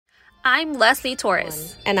I'm Leslie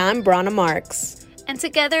Torres. And I'm Brana Marks. And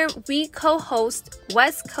together we co-host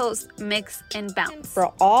West Coast Mix and Bounce.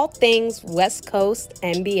 For all things West Coast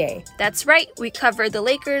NBA. That's right, we cover the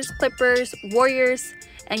Lakers, Clippers, Warriors,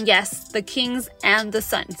 and yes, the Kings and the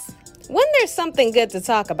Suns. When there's something good to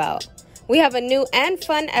talk about. We have a new and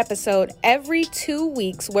fun episode every 2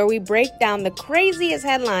 weeks where we break down the craziest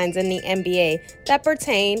headlines in the NBA that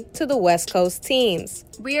pertain to the West Coast teams.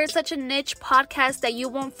 We are such a niche podcast that you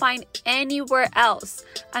won't find anywhere else.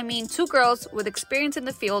 I mean, two girls with experience in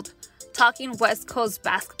the field talking West Coast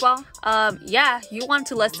basketball. You want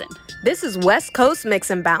to listen. This is West Coast Mix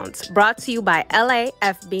and Bounce, brought to you by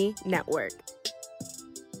LAFB Network.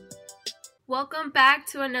 Welcome back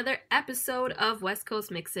to another episode of West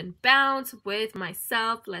Coast Mix and Bounce with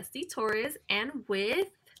myself, Leslie Torres, and with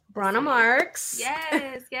Brana Marks.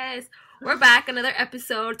 Yes. We're back, another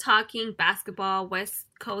episode talking basketball, West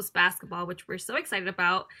Coast basketball, which we're so excited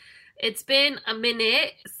about. It's been a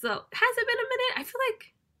minute. So, has it been a minute? I feel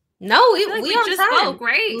like no, we on just time. spoke,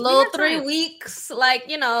 right? Little 3 weeks,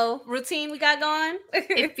 routine we got going.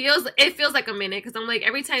 It feels like a minute because I'm like,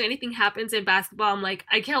 every time anything happens in basketball, I'm like,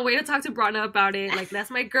 I can't wait to talk to Brana about it. Like,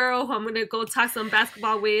 that's my girl who I'm gonna go talk some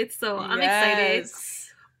basketball with. So I'm excited.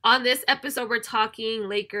 On this episode, we're talking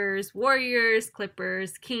Lakers, Warriors,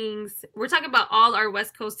 Clippers, Kings. We're talking about all our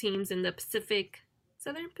West Coast teams in the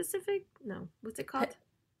Southern Pacific? No, what's it called?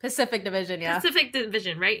 Pacific Division, yeah. Pacific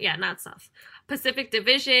Division, right? Yeah, not South. Pacific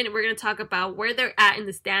Division. We're going to talk about where they're at in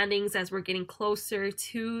the standings as we're getting closer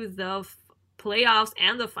to the playoffs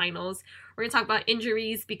and the finals. We're going to talk about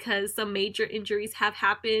injuries because some major injuries have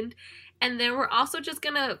happened. And then we're also just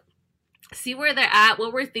going to see where they're at,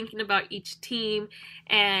 what we're thinking about each team.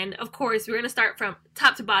 And, of course, we're going to start from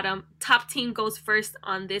top to bottom. Top team goes first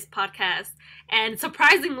on this podcast. And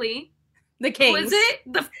surprisingly, the Kings. Was it?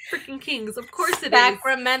 The freaking Kings. Of course it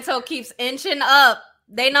Sacramento keeps inching up.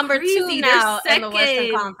 They number Crazy. 2 now in the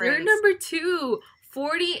Western Conference. They're number 2.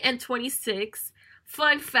 40-26.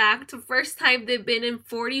 Fun fact, first time they've been in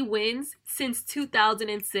 40 wins since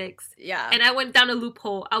 2006. Yeah. And I went down a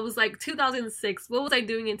loophole. I was like, 2006. What was I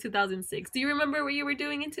doing in 2006? Do you remember what you were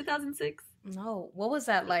doing in 2006? No. What was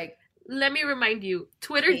that like? Let me remind you.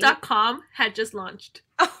 Twitter.com had just launched.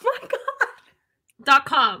 Oh my God.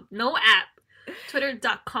 .com. No app.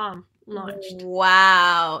 Twitter.com launched.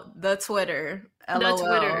 Wow. The Twitter. LOL. The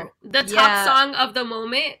Twitter. The top song of the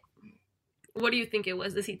moment. What do you think it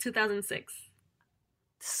was? 2006.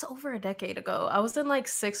 It's over a decade ago. I was in like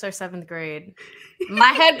 6th or 7th grade. My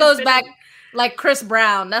head goes back like Chris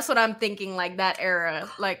Brown. That's what I'm thinking, like that era.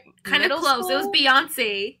 Like kind of close. School? It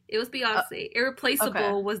was Beyonce.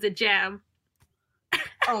 Irreplaceable was the jam.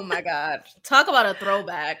 Oh my God. Talk about a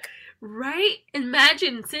throwback. Right?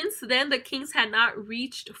 Imagine, since then, the Kings had not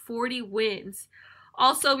reached 40 wins.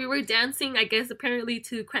 Also, we were dancing, I guess, apparently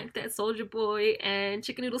to Crank That Soulja Boy and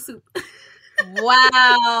Chicken Noodle Soup.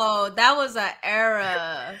 Wow. That was an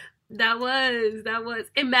era. That was.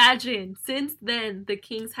 Imagine, since then, the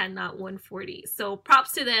Kings had not won 40. So,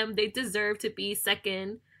 props to them. They deserve to be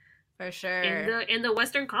second. For sure. In the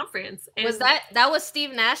Western Conference. And was that was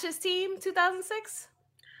Steve Nash's team, 2006?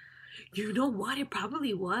 You know what? It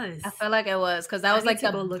probably was. I feel like it was because that was like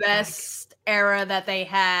the best era that they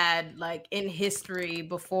had like in history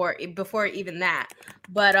before even that.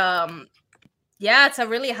 But to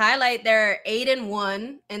really highlight, they're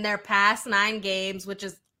 8-1 in their past 9 games, which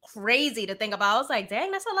is crazy to think about. I was like,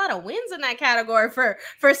 dang, that's a lot of wins in that category for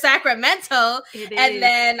Sacramento. And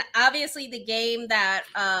then obviously the game that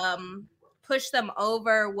pushed them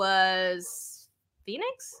over was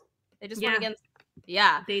Phoenix. They just won against.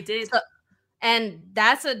 Yeah, they did. So, and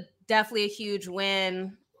that's definitely a huge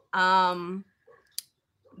win.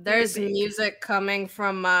 There's music coming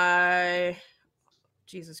from my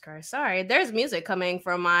Jesus Christ. Sorry. There's music coming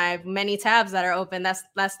from my many tabs that are open. That's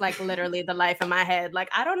like literally the life in my head. Like,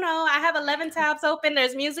 I don't know. I have 11 tabs open.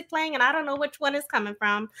 There's music playing and I don't know which one is coming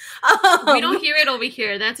from. We don't hear it over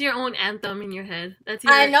here. That's your own anthem in your head.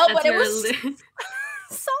 I know, but it was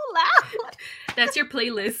so loud. That's your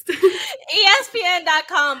playlist.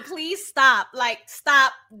 ESPN.com, please stop.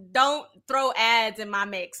 Stop. Don't throw ads in my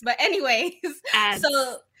mix. But anyways, ads.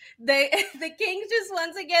 So the Kings just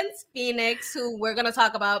won against Phoenix, who we're going to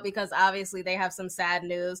talk about because obviously they have some sad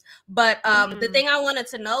news. But the thing I wanted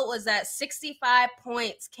to note was that 65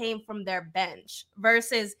 points came from their bench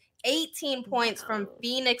versus 18 points from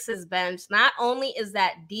Phoenix's bench. Not only is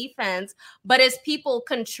that defense, but it's people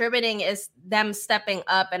contributing, is them stepping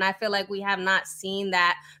up. And I feel like we have not seen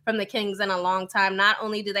that from the Kings in a long time. Not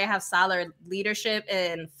only do they have solid leadership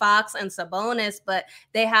in Fox and Sabonis, but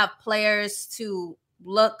they have players to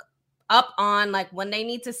look up on like when they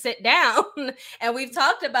need to sit down. And we've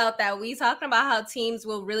talked about that. We talked about how teams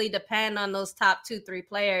will really depend on those top 2-3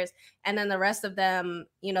 players, and then the rest of them,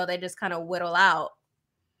 you know, they just kind of whittle out.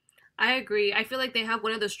 I agree. I feel like they have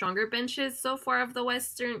one of the stronger benches so far of the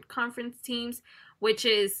Western Conference teams, which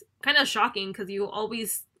is kind of shocking because you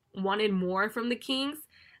always wanted more from the Kings.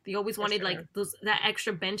 They always wanted like that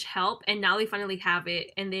extra bench help, and now they finally have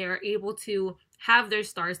it, and they are able to have their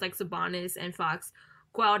stars like Sabonis and Fox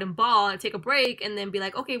go out and ball and take a break and then be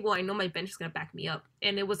like, okay, well, I know my bench is going to back me up.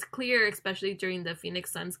 And it was clear, especially during the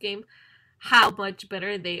Phoenix Suns game, how much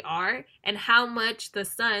better they are and how much the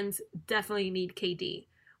Suns definitely need KD,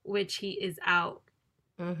 which he is out.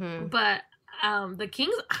 Mm-hmm. But the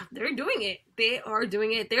Kings, they're doing it. They are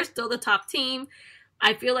doing it. They're still the top team.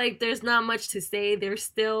 I feel like there's not much to say. They're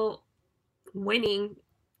still winning,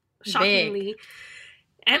 shockingly,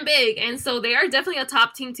 big. And so they are definitely a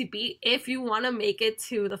top team to beat if you want to make it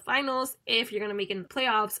to the finals, if you're going to make it in the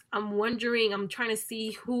playoffs. I'm trying to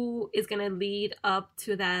see who is going to lead up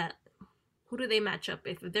to that. Who do they match up?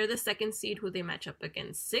 If they're the second seed, who they match up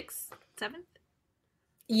against? 6th? 7th?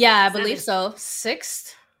 Yeah, I believe so.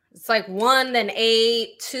 6th. It's like 1, then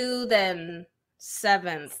 8, 2, then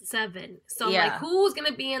 7th. 7. So like, who's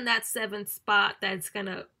gonna be in that 7th spot that's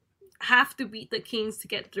gonna have to beat the Kings to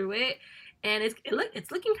get through it? And it's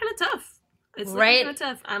looking kind of tough. It's looking kind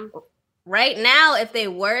of tough. Right now, if they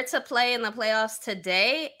were to play in the playoffs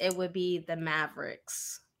today, it would be the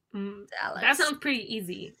Mavericks. Dallas. That sounds pretty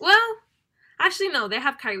easy. Well, actually, no, they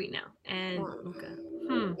have Kyrie now, and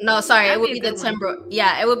no, sorry, it would be the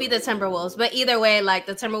it would be the Timberwolves. But either way, like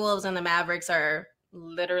the Timberwolves and the Mavericks are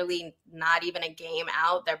literally not even a game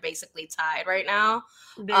out. They're basically tied right now.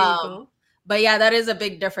 There you go. But yeah, that is a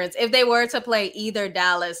big difference. If they were to play either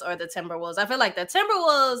Dallas or the Timberwolves, I feel like the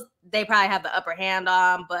Timberwolves, they probably have the upper hand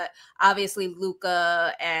on, but obviously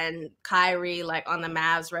Luka and Kyrie like on the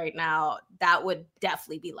Mavs right now, that would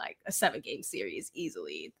definitely be like a 7-game series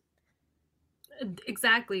easily.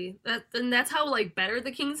 Exactly. And that's how like better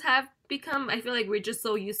the Kings have become. I feel like we're just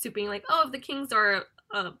so used to being like, oh, if the Kings are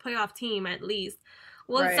a playoff team at least,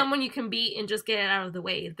 well, it's someone you can beat and just get it out of the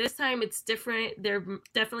way. This time it's different. They're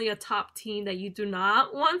definitely a top team that you do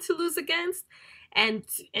not want to lose against. And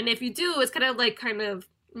if you do, it's kind of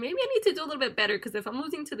maybe I need to do a little bit better, because if I'm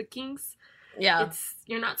losing to the Kings,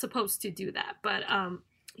 you're not supposed to do that. But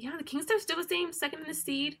the Kings are still the same, second in the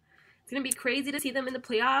seed. It's gonna be crazy to see them in the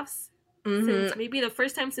playoffs. Since maybe the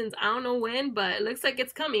first time since I don't know when, but it looks like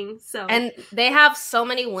it's coming. So, and they have so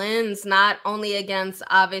many wins, not only against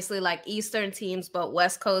obviously like Eastern teams, but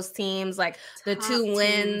West Coast teams. Like the top 2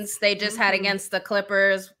 wins they just had against the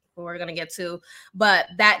Clippers, who we're gonna get to, but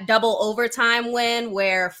that double overtime win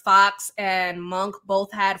where Fox and Monk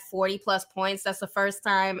both had 40+ points. That's the first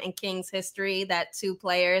time in Kings history that 2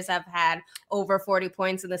 players have had over 40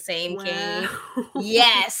 points in the same game.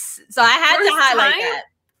 Yes, so I had to highlight that.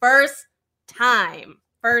 First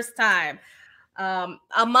time.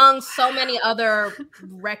 Among so many other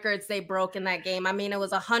records they broke in that game. I mean, it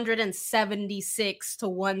was 176 to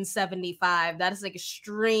 175. That is like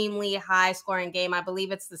extremely high scoring game. I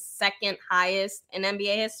believe it's the second highest in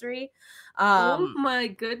NBA history. Oh my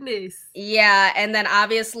goodness. Yeah, and then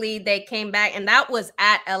obviously they came back, and that was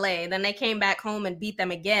at LA. Then they came back home and beat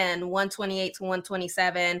them again, 128 to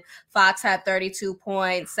 127. Fox had 32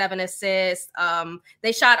 points, 7 assists.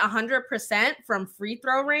 They shot 100% from free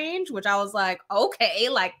throw range, which I was like, okay,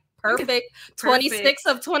 like perfect. 26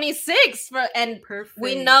 of 26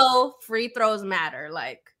 we know free throws matter,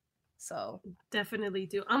 like, so definitely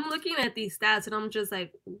do. I'm looking at these stats and I'm just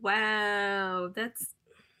like, wow,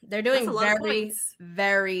 they're doing very,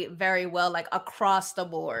 very, very well, like across the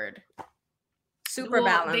board. Super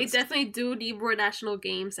balanced. They definitely do need more national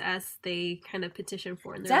games, as they kind of petition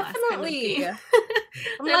for in their last kind of game.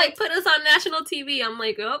 They're like, put us on national TV. I'm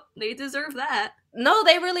like, oh, they deserve that. No,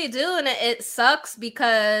 they really do. And it sucks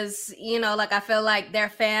because, you know, like I feel like their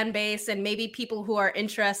fan base and maybe people who are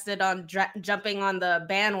interested on jumping on the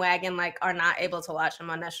bandwagon, like, are not able to watch them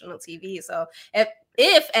on national TV. So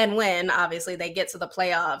if and when obviously they get to the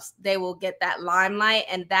playoffs, they will get that limelight,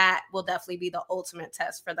 and that will definitely be the ultimate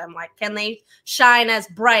test for them. Like, can they shine as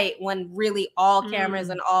bright when really all cameras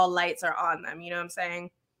and all lights are on them? You know what I'm saying?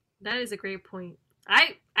 That is a great point.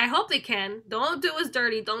 I hope they can. Don't do us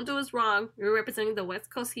dirty. Don't do us wrong. We're representing the West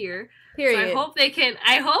Coast here. Period. So I hope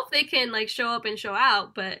they can like show up and show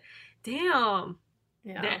out. But damn,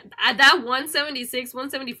 that 176,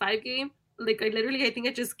 175 game. Like, I think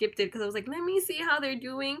I just skipped it because I was like, let me see how they're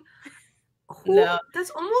doing. That's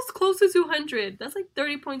almost close to 200. That's like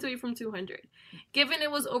 30 points away from 200. Given it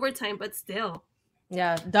was overtime, but still.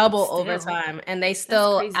 Yeah, double overtime, and they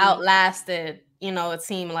still outlasted, it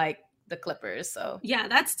seemed like the Clippers. So yeah,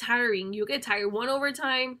 that's tiring. You get tired. One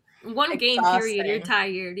overtime, one game period, you're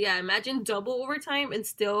tired. Yeah, imagine double overtime and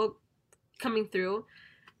still coming through.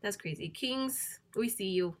 That's crazy. Kings, we see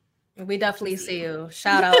you. We definitely see you.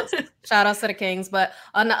 Shout outs to the Kings. But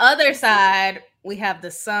on the other side, we have the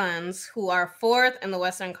Suns, who are 4th in the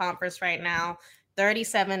Western Conference right now,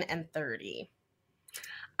 37-30.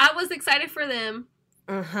 I was excited for them.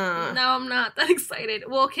 No, I'm not that excited.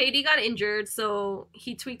 Well, KD got injured, so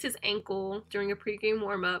he tweaked his ankle during a pregame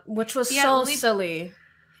warm-up. Which was so silly.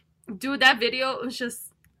 Dude, that video was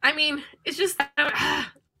just, it's just...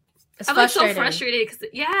 I'm like so frustrated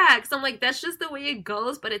because I'm like, that's just the way it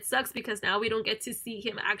goes, but it sucks because now we don't get to see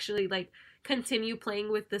him actually like continue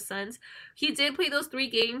playing with the Suns. He did play those 3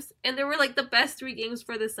 games, and they were like the best 3 games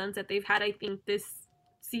for the Suns that they've had, I think, this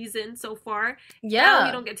season so far. Yeah, now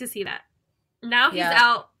we don't get to see that. Now he's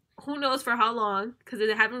out. Who knows for how long? Because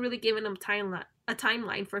they haven't really given him a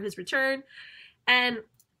timeline for his return, and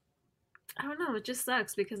I don't know. It just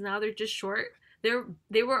sucks because now they're just short.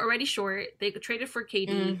 They were already short. They traded for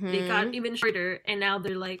KD. They got even shorter, and now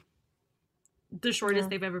they're like the shortest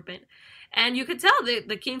they've ever been. And you could tell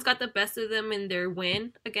the Kings got the best of them in their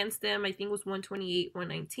win against them. I think it was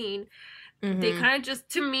 128-119. They kind of just,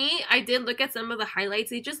 to me, I did look at some of the highlights.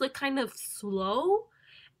 They just look kind of slow,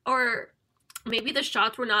 or maybe the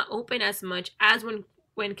shots were not open as much as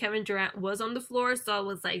when Kevin Durant was on the floor. So I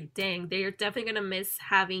was like, dang, they're definitely going to miss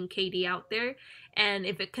having KD out there. And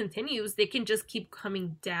if it continues, they can just keep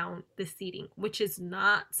coming down the seeding, which is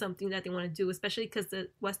not something that they want to do, especially because the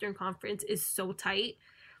Western Conference is so tight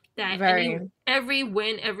that every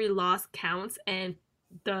win, every loss counts. And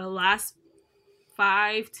the last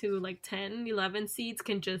 5 to like 10, 11 seeds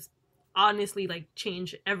can just honestly like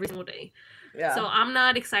change every single day. Yeah. So I'm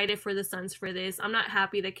not excited for the Suns for this. I'm not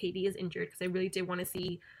happy that KD is injured because I really did want to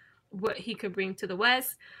see what he could bring to the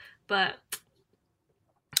West. But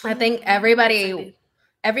I think everybody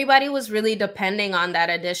was really depending on that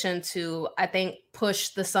addition to, I think, push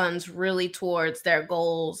the Suns really towards their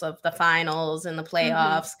goals of the finals and the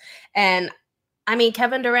playoffs. And I mean,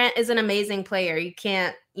 Kevin Durant is an amazing player. You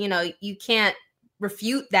can't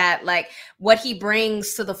refute that. Like, what he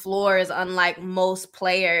brings to the floor is unlike most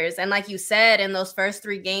players. And like you said, in those first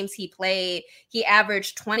 3 games he played, he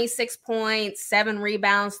averaged 26 points, 7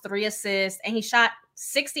 rebounds, 3 assists, and he shot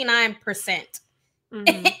 69%.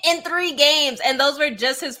 In 3 games. And those were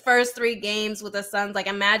just his first 3 games with the Suns. Like,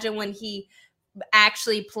 imagine when he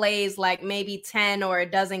actually plays like maybe 10 or a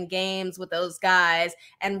dozen games with those guys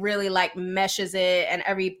and really like meshes it and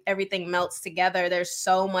everything melts together. There's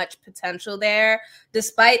so much potential there.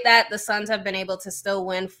 Despite that, the Suns have been able to still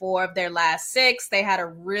win 4 of their last 6. They had a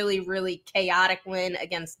really, really chaotic win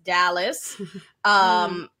against Dallas.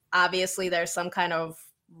 Obviously there's some kind of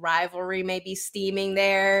rivalry maybe steaming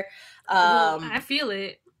there. I feel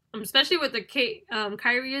it, especially with the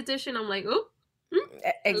Kyrie edition. I'm like, oh,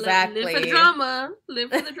 exactly. Live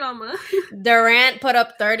for the drama. Durant put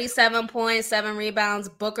up 37 points, 7 rebounds.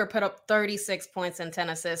 Booker put up 36 points and 10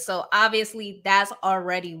 assists. So obviously that's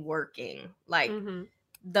already working. Like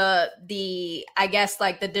the I guess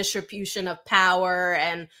like the distribution of power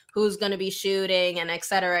and who's going to be shooting and et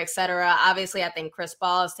cetera, et cetera. Obviously, I think Chris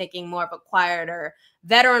Paul is taking more of a quieter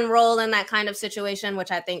veteran role in that kind of situation,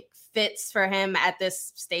 which I think fits for him at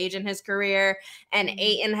this stage in his career. And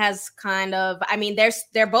Ayton has kind of, I mean,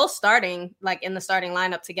 they're both starting like in the starting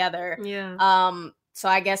lineup together. Yeah. So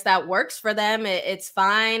I guess that works for them. It's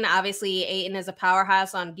fine. Obviously, Ayton is a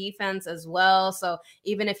powerhouse on defense as well. So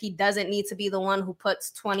even if he doesn't need to be the one who puts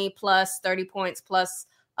 20 plus, 30 points plus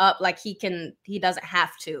up, like he doesn't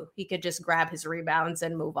have to. He could just grab his rebounds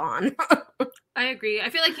and move on. I agree. I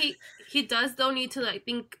feel like he does though need to, I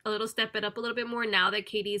think, a little step it up a little bit more now that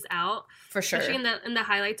KD's out. For sure. Especially in the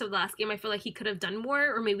highlights of the last game, I feel like he could have done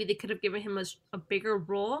more, or maybe they could have given him a bigger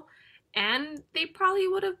role, and they probably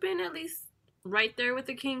would have been at least right there with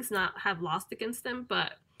the Kings, not have lost against them.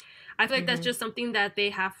 But I feel like that's just something that they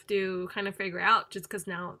have to kind of figure out, just because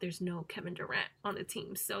now there's no Kevin Durant on the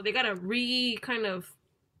team. So they got to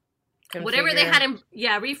whatever they had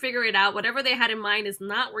refigure it out. Whatever they had in mind is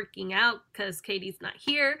not working out because KD's not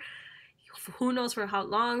here. Who knows for how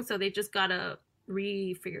long? So they just got to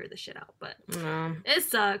refigure the shit out. But it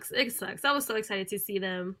sucks. It sucks. I was so excited to see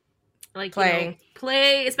them like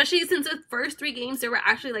play, especially since the first 3 games they were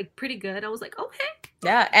actually like pretty good. I was like, okay.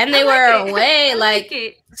 Yeah, and they were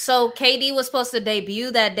away. So KD was supposed to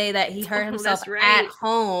debut that day that he hurt himself at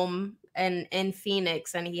home and in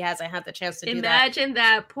Phoenix, and he hasn't had the chance to do that. Imagine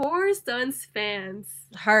that. Poor Suns fans.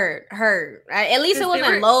 Hurt. At least it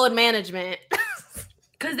wasn't load management.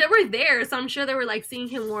 because they were there, so I'm sure they were like seeing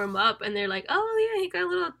him warm up, and they're like, "Oh yeah, he got a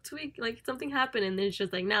little tweak, like something happened," and then it's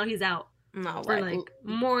just like now he's out. No, for like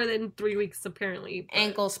more than 3 weeks apparently. But...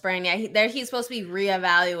 ankle sprain. Yeah, he's supposed to be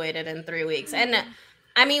reevaluated in 3 weeks, and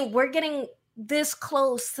I mean we're getting this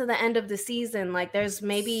close to the end of the season. Like there's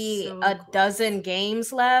maybe a dozen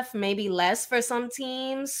games left, maybe less for some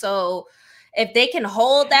teams. So if they can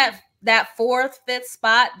hold that 4th, 5th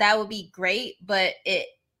spot, that would be great. But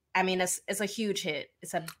it's a huge hit.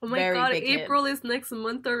 It's a very big hit. April is next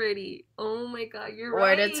month already. Oh my God, you're right.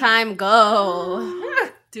 Where did time go?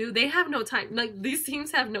 Dude, they have no time. Like these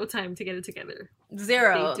teams have no time to get it together.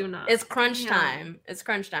 Zero. They do not. It's crunch time. It's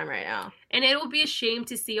crunch time right now. And it will be a shame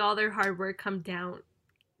to see all their hard work come down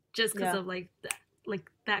just because of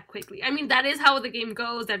that quickly. I mean, that is how the game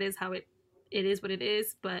goes. That is how it is what it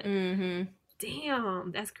is. But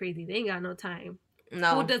damn, that's crazy. They ain't got no time.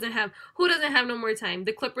 No. Who doesn't have no more time?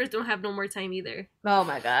 The Clippers don't have no more time either. Oh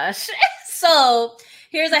my gosh. So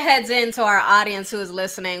here's a heads in to our audience who is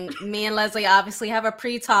listening. Me and Leslie obviously have a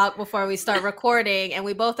pre-talk before we start recording, and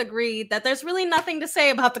we both agreed that there's really nothing to say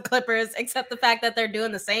about the Clippers except the fact that they're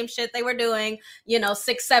doing the same shit they were doing,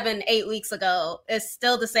 6, 7, 8 weeks ago. It's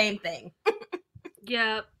still the same thing.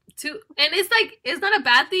 Yeah. And it's not a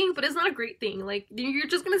bad thing, but it's not a great thing. Like, you're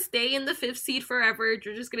just gonna stay in the 5th seed forever.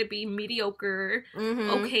 You're just gonna be mediocre,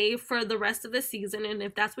 okay, for the rest of the season. And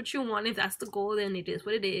if that's what you want, if that's the goal, then it is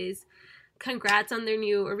what it is. Congrats on their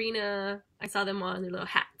new arena. I saw them on their little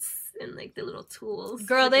hats and like the little tools.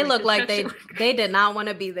 Girl, they look like they did not want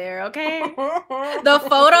to be there, okay? The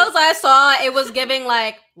photos I saw, it was giving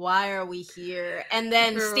like, why are we here? And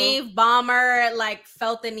then Steve Ballmer like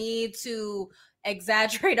felt the need to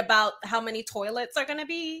exaggerate about how many toilets are gonna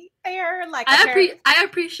be there. Like I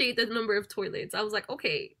appreciate the number of toilets. I was like,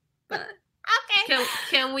 okay, but okay,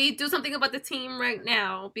 can we do something about the team right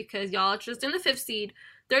now? Because y'all just in the 5th seed,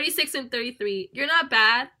 36 and 33. You're not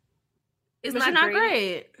bad. It's not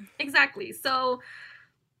great. Exactly. So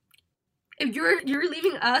if you're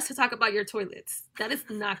leaving us to talk about your toilets, that is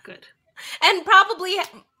not good. And probably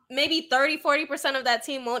maybe 30-40% of that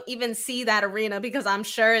team won't even see that arena, because I'm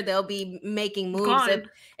sure they'll be making moves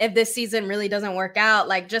if this season really doesn't work out.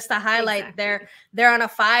 Like, just to highlight, they're on a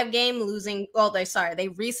 5-game losing. Well, they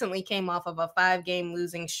recently came off of a 5-game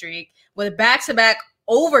losing streak with back-to-back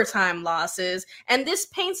overtime losses, and this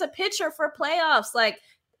paints a picture for playoffs. Like,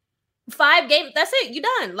 5 games, that's it, you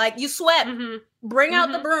done. Like, you swept. Bring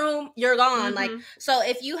out the broom, you're gone. Like, so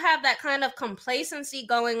if you have that kind of complacency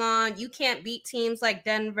going on, you can't beat teams like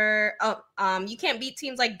Denver. You can't beat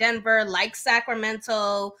teams like Denver, like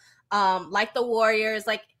Sacramento, like the Warriors.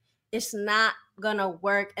 Like, it's not gonna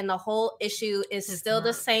work. And the whole issue is still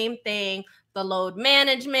the same thing: the load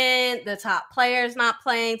management, the top players not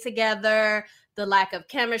playing together, the lack of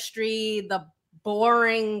chemistry, the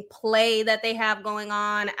boring play that they have going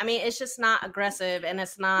on. I mean, it's just not aggressive, and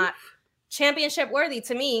it's not championship worthy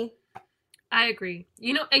to me. I agree.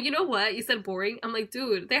 And you know what? You said boring. I'm like,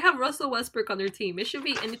 dude, they have Russell Westbrook on their team. It should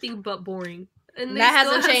be anything but boring. And that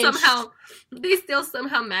hasn't changed. They still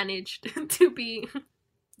somehow managed to be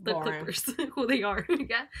the boring. Clippers, who they are.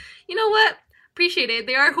 Yeah. You know what? Appreciate it.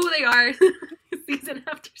 They are who they are season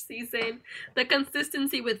after season. The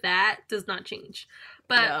consistency with that does not change.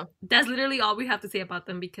 But that's literally all we have to say about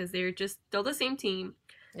them, because they're just still the same team.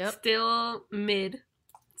 Yep. Still mid.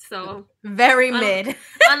 So very mid.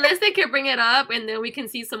 Unless they can bring it up and then we can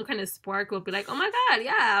see some kind of spark, we'll be like, oh my God,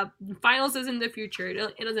 yeah, finals is in the future.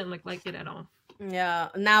 It doesn't look like it at all. Yeah.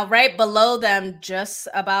 Now, right below them, just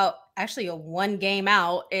about actually a 1 game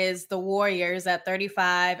out, is the Warriors at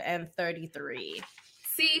 35 and 33.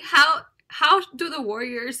 See, how do the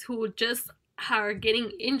Warriors, who just are getting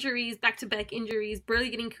injuries, back-to-back injuries, barely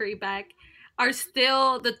getting Curry back, are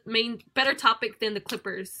still the better topic than the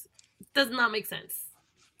Clippers? Does not make sense.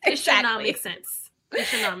 It should not make sense. It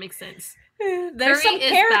should not make sense. There's some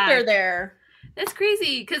character there. That's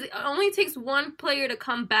crazy, because it only takes one player to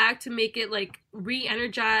come back to make it like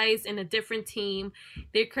re-energized in a different team.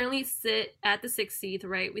 They currently sit at the 6th seed,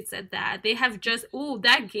 right? We said that. They have just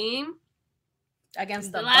that game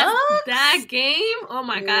against the Bucks? That game, oh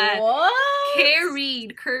my God.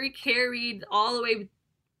 What? Curry carried all the way.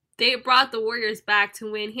 They brought the Warriors back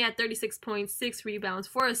to win. He had 36 points, 6 rebounds,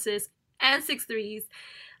 4 assists, and 6 threes.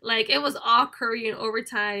 Like, it was all Curry in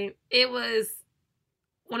overtime. It was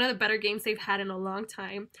one of the better games they've had in a long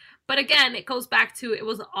time. But again, it goes back to it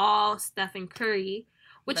was all Steph and Curry,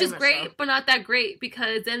 which is great, but not that great,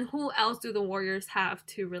 because then who else do the Warriors have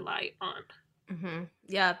to rely on? Mm-hmm.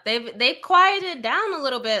 Yeah, they've quieted down a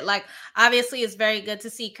little bit. Like, obviously, it's very good to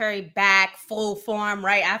see Curry back full form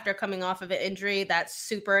right after coming off of an injury. That's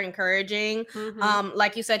super encouraging.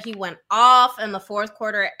 Like you said, he went off in the fourth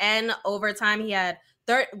quarter and overtime. He had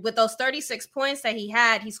with those 36 points that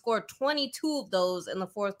he scored 22 of those in the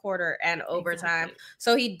fourth quarter and overtime. Exactly.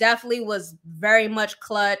 So he definitely was very much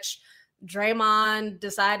clutch. Draymond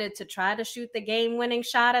decided to try to shoot the game-winning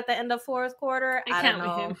shot at the end of fourth quarter. I don't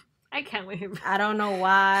know. I can't with him. I don't know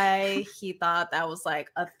why he thought that was like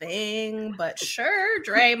a thing, but sure,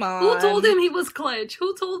 Draymond. Who told him he was clutch?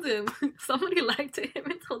 Who told him? Somebody lied to him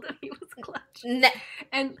and told him he was clutch.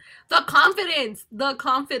 And the confidence.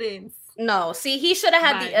 No, see, he should have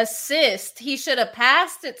had the assist. He should have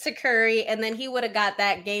passed it to Curry, and then he would have got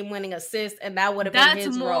that game-winning assist, and that would have been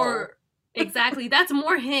his role. Exactly. That's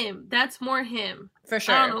more him. For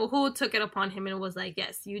sure. I don't know who took it upon him and was like,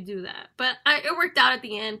 yes, you do that. But it worked out at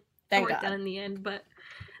the end. Thank God. Out in the end, but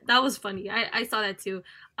that was funny. I saw that too.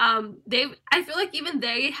 I feel like even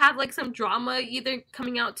they have like some drama either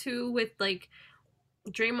coming out too with like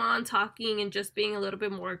Draymond talking and just being a little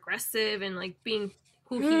bit more aggressive and like being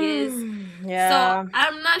who he is. Yeah. So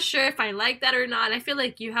I'm not sure if I like that or not. I feel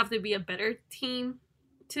like you have to be a better team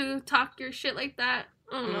to talk your shit like that.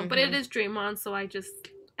 I don't know, but it is Draymond, so I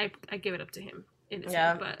give it up to him.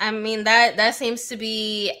 Yeah, but I mean that seems to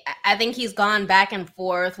be. I think he's gone back and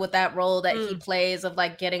forth with that role that he plays of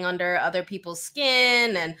like getting under other people's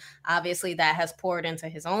skin, and obviously that has poured into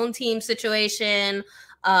his own team situation.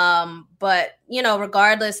 But you know,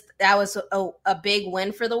 regardless, that was a big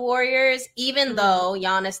win for the Warriors, even though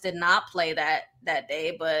Giannis did not play that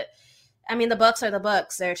day. But I mean, the Bucks are the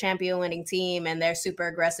Bucks; they're a champion-winning team, and they're super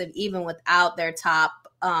aggressive even without their top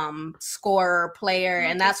scorer player,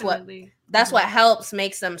 and that's what helps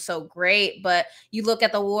makes them so great. But you look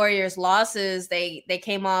at the Warriors losses, they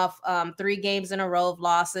came off 3 games in a row of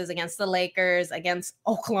losses against the Lakers, against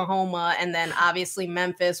Oklahoma, and then obviously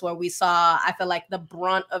Memphis, where we saw, I feel like, the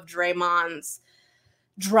brunt of Draymond's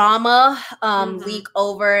drama leak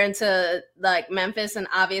over into like Memphis. And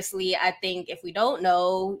obviously I think if we don't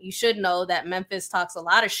know, you should know that Memphis talks a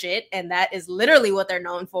lot of shit, and that is literally what they're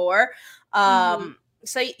known for.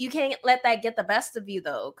 So you can't let that get the best of you,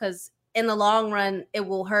 though, because in the long run, it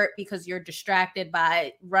will hurt because you're distracted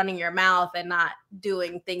by running your mouth and not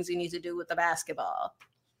doing things you need to do with the basketball.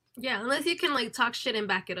 Yeah, unless you can like talk shit and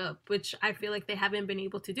back it up, which I feel like they haven't been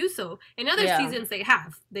able to do so. In other seasons, they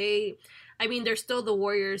have. They're still the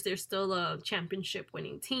Warriors. They're still a championship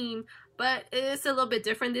winning team, but it's a little bit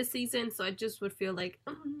different this season. So I just would feel like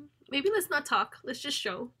maybe let's not talk. Let's just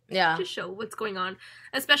show. Yeah. Just show what's going on.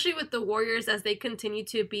 Especially with the Warriors as they continue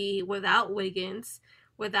to be without Wiggins,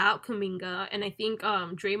 without Kuminga. And I think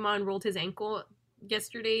Draymond rolled his ankle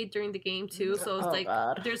yesterday during the game too. So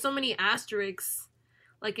it's there's so many asterisks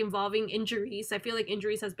like involving injuries. I feel like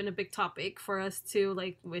injuries has been a big topic for us too,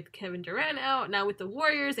 like with Kevin Durant out, now with the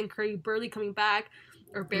Warriors and Curry barely coming back.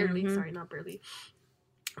 Or barely, sorry, not barely.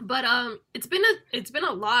 But it's been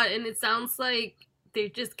a lot, and it sounds like they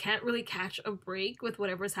just can't really catch a break with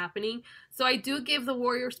whatever's happening. So I do give the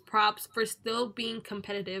Warriors props for still being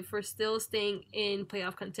competitive, for still staying in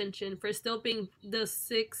playoff contention, for still being the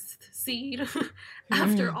 6th seed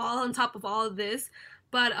after all, on top of all of this.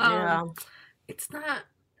 But it's not,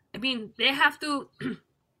 I mean, they have to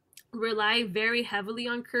rely very heavily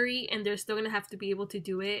on Curry, and they're still going to have to be able to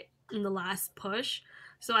do it in the last push.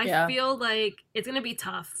 So I feel like it's going to be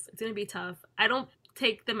tough. It's going to be tough. I don't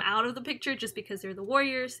take them out of the picture just because they're the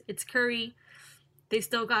Warriors. It's Curry. They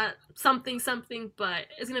still got something, but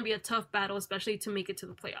it's going to be a tough battle, especially to make it to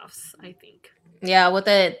the playoffs, I think. Yeah, with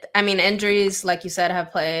it, I mean, injuries, like you said,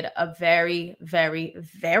 have played a very, very,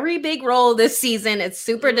 very big role this season. It's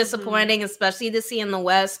super disappointing, especially to see in the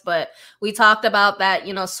West. But we talked about that,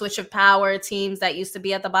 you know, switch of power. Teams that used to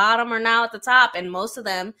be at the bottom are now at the top. And most of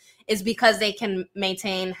them is because they can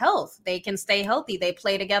maintain health. They can stay healthy. They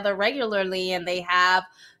play together regularly, and they have,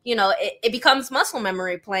 you know, it becomes muscle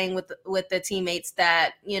memory playing with the teammates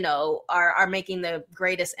that, you know, are making the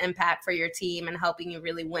greatest impact for your team and helping you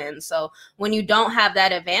really win. So when you don't have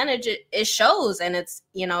that advantage, it shows, and it's,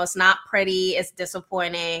 you know, it's not pretty. It's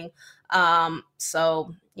disappointing.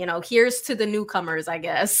 So, you know, here's to the newcomers, I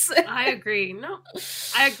guess. I agree.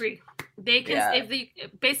 They can, if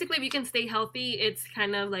you can stay healthy, it's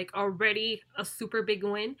kind of like already a super big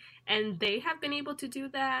win, and they have been able to do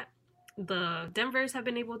that. Denver has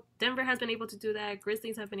been able to do that.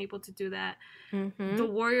 Grizzlies have been able to do that. The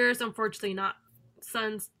Warriors, unfortunately, not.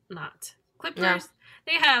 Suns, not. Clippers,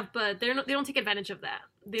 they have, but they don't take advantage of that.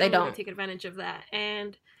 They don't take advantage of that.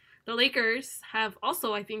 And The Lakers have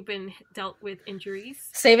also, I think, been dealt with injuries.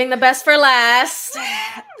 Saving the best for last.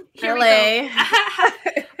 LA.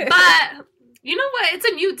 But you know what? It's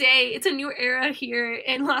a new day. It's a new era here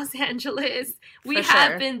in Los Angeles. We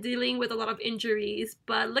have been dealing with a lot of injuries,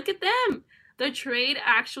 but look at them. The trade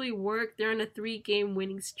actually worked. They're on a 3-game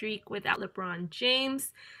winning streak without LeBron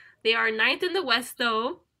James. They are 9th in the West,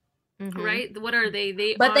 though. Right? What are they?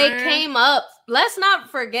 They came up. Let's not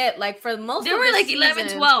forget, like, for most they of were like season,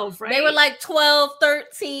 11, 12, right? They were like 12,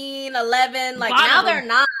 13, 11. Like, now they're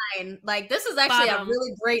 9. Like, this is actually a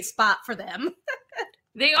really great spot for them.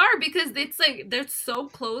 They are, because it's like they're so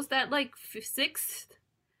close that like 6th,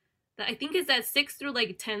 I think it's that 6th through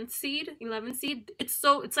like 10th seed, 11th seed. It's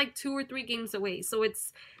like 2 or 3 games away. So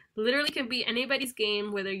it's literally can be anybody's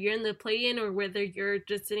game, whether you're in the play-in or whether you're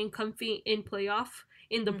just sitting comfy in playoff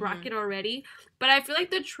in the bracket already. But I feel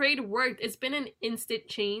like the trade worked. It's been an instant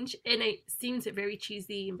change, and it seems very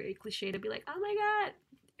cheesy and very cliche to be like, oh my god,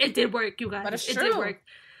 it did work, you guys. But it's true. It did work.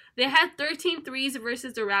 They had 13 threes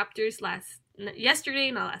versus the Raptors last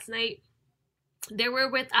night. They were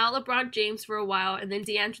without LeBron James for a while, and then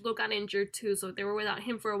D'Angelo got injured too, so they were without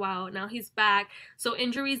him for a while. Now he's back, so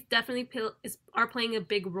injuries definitely are playing a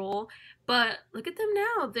big role. But look at them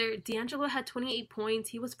now. D'Angelo had 28 points.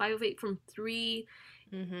 He was 5 of 8 from 3.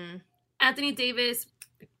 Anthony Davis,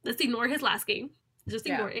 let's ignore his last game. Just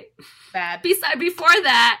ignore it. Bad. Before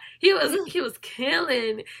that, he was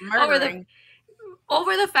killing. Murdering.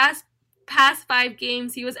 Over the past 5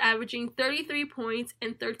 games, he was averaging 33 points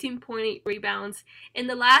and 13.8 rebounds. In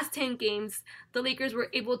the last 10 games, the Lakers were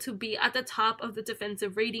able to be at the top of the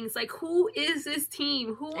defensive ratings. Like, who is this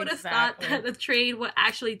team? Who would have thought that the trade would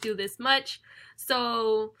actually do this much?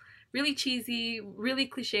 So, really cheesy, really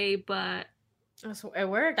cliche, but it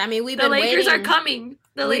worked. I mean, the Lakers are coming.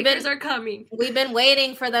 The Lakers are coming. We've been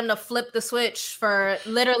waiting for them to flip the switch for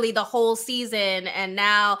literally the whole season. And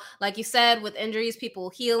now, like you said, with injuries, people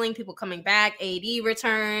healing, people coming back, AD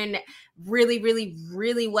return really, really,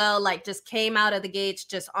 really well. Like, just came out of the gates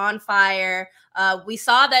just on fire. We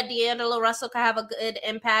saw that D'Angelo Russell could have a good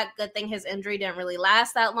impact. Good thing his injury didn't really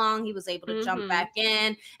last that long. He was able to jump back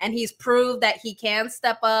in, and he's proved that he can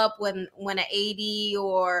step up when an AD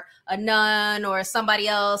or a Nunn or somebody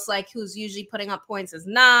else like who's usually putting up points is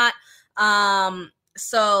not.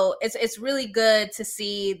 So it's really good to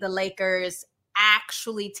see the Lakers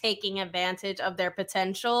actually taking advantage of their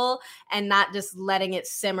potential and not just letting it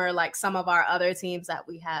simmer like some of our other teams that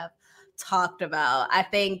we have talked about. I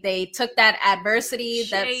think they took that adversity.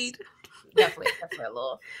 Shade. That's definitely a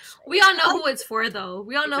little. We all know who it's for, though.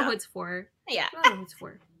 We all know who it's for. Yeah. We all know who it's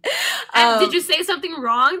for. Did you say something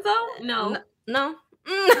wrong, though? No.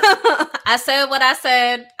 I said what I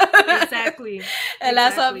said. Exactly. And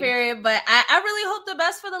that's up period. But I really hope the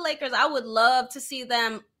best for the Lakers. I would love to see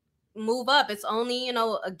them move up. It's only,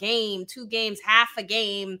 a game, 2 games, half a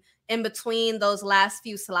game in between those last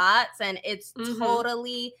few slots. And it's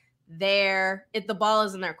totally there. The ball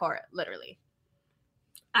is in their court, literally.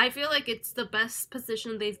 I feel like it's the best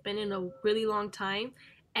position they've been in a really long time.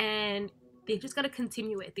 And they just got to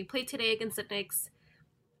continue it. They played today against the Knicks.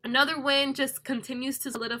 Another win just continues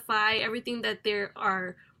to solidify everything that they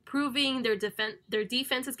are proving. Their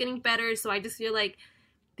defense is getting better. So I just feel like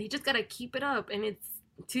they just got to keep it up. And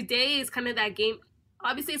today is kind of that game.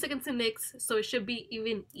 Obviously, it's against the Knicks, so it should be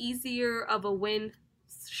even easier of a win.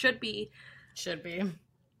 Should be.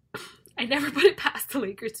 I never put it past the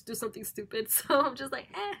Lakers to do something stupid, so I'm just like,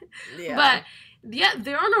 Yeah. But, yeah,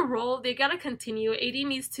 they're on a roll. They got to continue. AD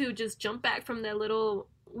needs to just jump back from that little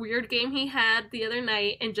weird game he had the other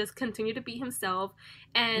night and just continue to be himself.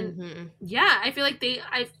 And, yeah, I feel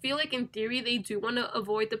like in theory they do want to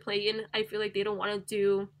avoid the play-in. I feel like they don't want to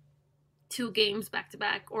do 2 games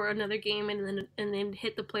back-to-back or another game and then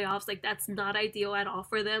hit the playoffs. Like, that's not ideal at all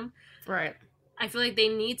for them. Right. I feel like they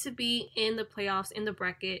need to be in the playoffs, in the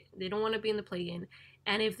bracket. They don't want to be in the play-in.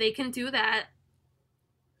 And if they can do that,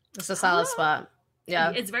 it's a solid spot.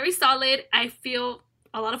 Yeah. It's very solid. I feel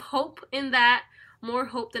a lot of hope in that. More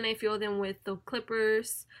hope than I feel than with the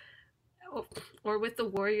Clippers or with the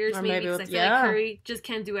Warriors. Or maybe because I feel like Curry just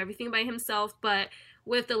can't do everything by himself. But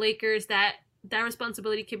with the Lakers, that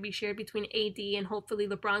responsibility can be shared between AD and hopefully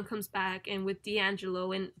LeBron comes back, and with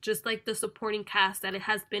D'Angelo and just like the supporting cast that it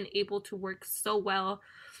has been able to work so well.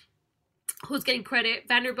 Who's getting credit?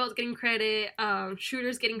 Vanderbilt's getting credit.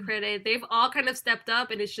 Shooter's getting credit. They've all kind of stepped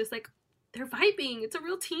up, and it's just like they're vibing. It's a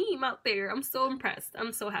real team out there. I'm so impressed.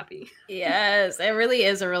 I'm so happy. Yes, it really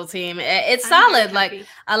is a real team. It's solid. Like,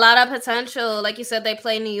 a lot of potential. Like you said, they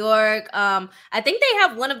play New York. I think they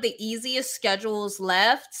have one of the easiest schedules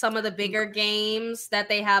left. Some of the bigger games that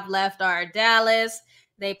they have left are Dallas,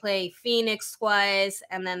 they play Phoenix twice,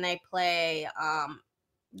 and then they play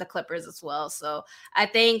the Clippers as well. So I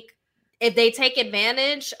think if they take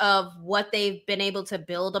advantage of what they've been able to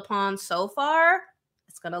build upon so far,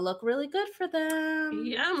 it's going to look really good for them.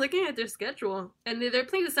 Yeah, I'm looking at their schedule. And they're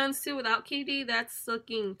playing the Suns too without KD. That's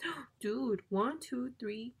looking, dude, 1, 2,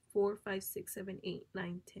 3, 4, 5, 6, 7, 8,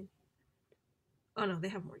 9, 10. Oh no, they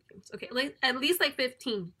have more games. Okay, like at least like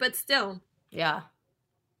 15, but still. Yeah.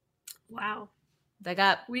 Wow. They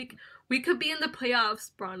got we could be in the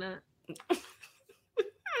playoffs, Brana.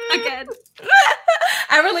 Again.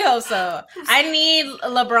 I really hope so. I need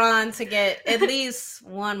LeBron to get at least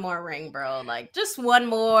one more ring, bro. Like just one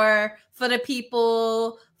more for the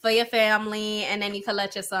people, for your family, and then you can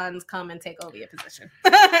let your sons come and take over your position.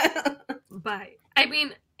 Bye. I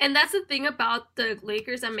mean, and that's the thing about the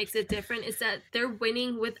Lakers that makes it different is that they're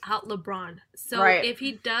winning without LeBron. So if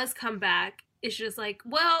he does come back, it's just like,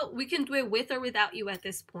 well, we can do it with or without you at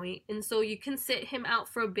this point. And so you can sit him out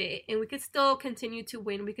for a bit and we could still continue to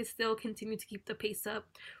win. We could still continue to keep the pace up.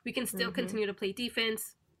 We can still continue to play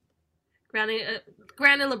defense. Granted,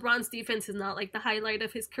 LeBron's defense is not like the highlight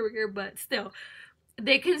of his career, but still,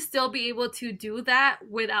 they can still be able to do that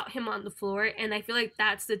without him on the floor. And I feel like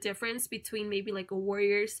that's the difference between maybe like a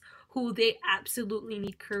Warriors who they absolutely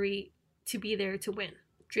need Curry to be there to win.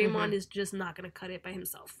 Draymond is just not going to cut it by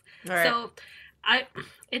himself. Right. So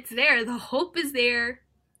it's there. The hope is there.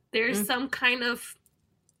 There's some kind of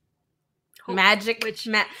hope, magic, which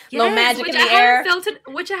little magic in the air,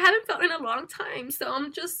 which I haven't felt in a long time. So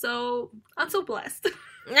I'm so blessed.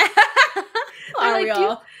 Are we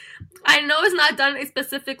all? I know it's not done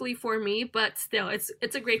specifically for me, but still, it's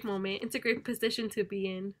a great moment. It's a great position to be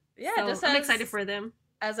in. Yeah, so I'm excited for them.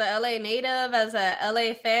 As a LA native, as a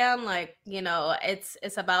LA fan, like, you know, it's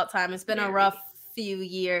about time. It's been a rough few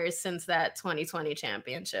years since that 2020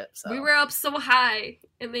 championship. So we were up so high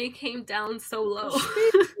and they came down so low. So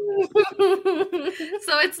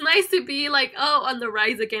it's nice to be like, on the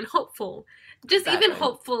rise again, hopeful. Just even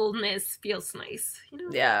hopefulness feels nice. You know?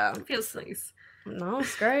 Yeah. It feels nice. No,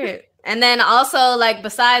 it's great. And then also, like,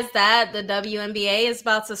 besides that, the WNBA is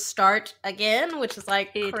about to start again, which is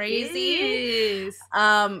like crazy.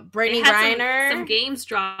 Brittany Griner. Some games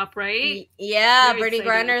drop, right? Yeah, Brittany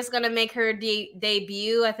Griner is gonna make her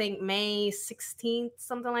debut. I think May 16th,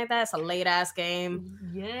 something like that. It's a late ass game.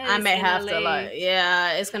 Yes, I may have to like.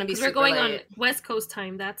 Yeah, it's gonna be. We're going on West Coast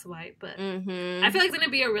time. That's why. But I feel like it's gonna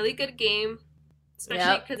be a really good game,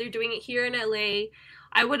 especially because they're doing it here in LA.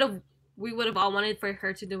 We would have all wanted for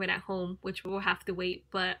her to do it at home, which we'll have to wait.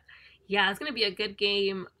 But yeah, it's going to be a good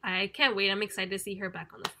game. I can't wait. I'm excited to see her back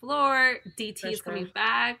on the floor. DT is coming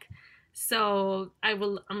back. So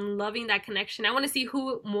I'm loving that connection. I want to see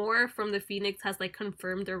who more from the Phoenix has like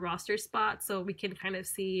confirmed their roster spot so we can kind of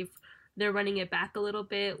see if they're running it back a little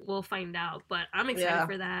bit. We'll find out. But I'm excited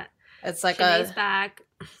for that. It's like Shanae's back.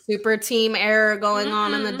 Super team era going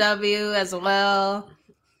on in the W as well.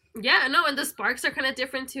 Yeah, no, and the Sparks are kind of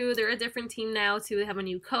different too. They're a different team now too. They have a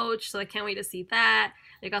new coach, so I can't wait to see that.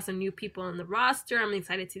 They got some new people on the roster. I'm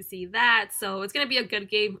excited to see that. So it's gonna be a good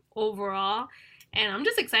game overall, and I'm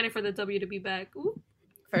just excited for the W to be back. Ooh,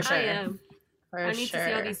 for sure. I am. I need to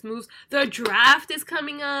see all these moves. The draft is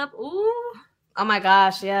coming up. Ooh. Oh my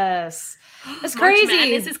gosh, yes. It's crazy. March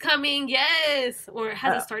Madness is coming. Yes, or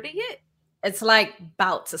has it started yet? It's like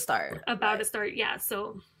about to start. To start. Yeah.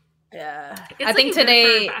 So. Yeah, I think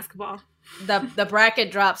today basketball. the bracket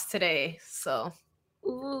drops today, so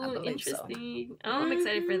interesting. So. Oh, I'm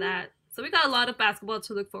excited for that. So we got a lot of basketball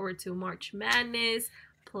to look forward to. March Madness,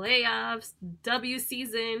 playoffs, W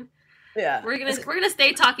season. Yeah, we're gonna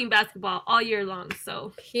stay talking basketball all year long.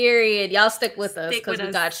 So period. Y'all stick with us because we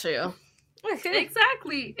got you.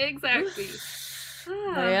 Exactly.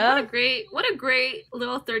 Yeah. What a great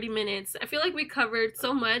little 30 minutes. I feel like we covered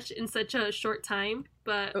so much in such a short time,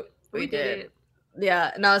 but we did it.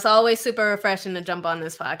 Yeah, no, it's always super refreshing to jump on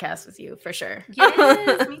this podcast with you, for sure.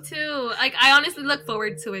 Yes, me too. Like, I honestly look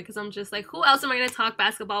forward to it because I'm just like, who else am I going to talk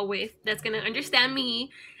basketball with that's going to understand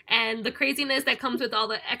me and the craziness that comes with all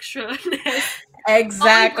the extraness?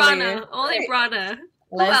 Exactly. Only Brana.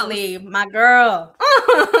 Leslie, my girl.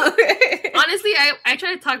 Honestly, I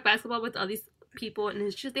try to talk basketball with all these people and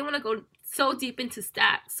it's just they want to go so deep into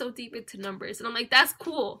stats, so deep into numbers, and I'm like, that's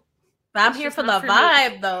cool. But I'm here for the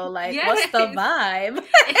vibe, though. Like, what's the vibe?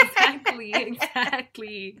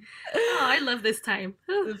 Exactly. Oh, I love this time.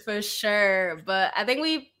 For sure. But I think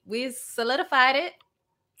we solidified it.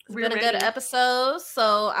 It's been a good episode.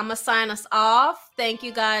 So I'm going to sign us off. Thank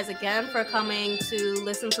you guys again for coming to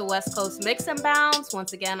listen to West Coast Mix and Bounce.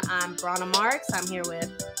 Once again, I'm Brana Marks. I'm here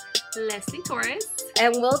with Leslie Torres.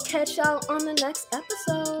 And we'll catch y'all on the next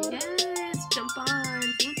episode. Yes, jump on.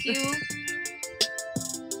 Thank you.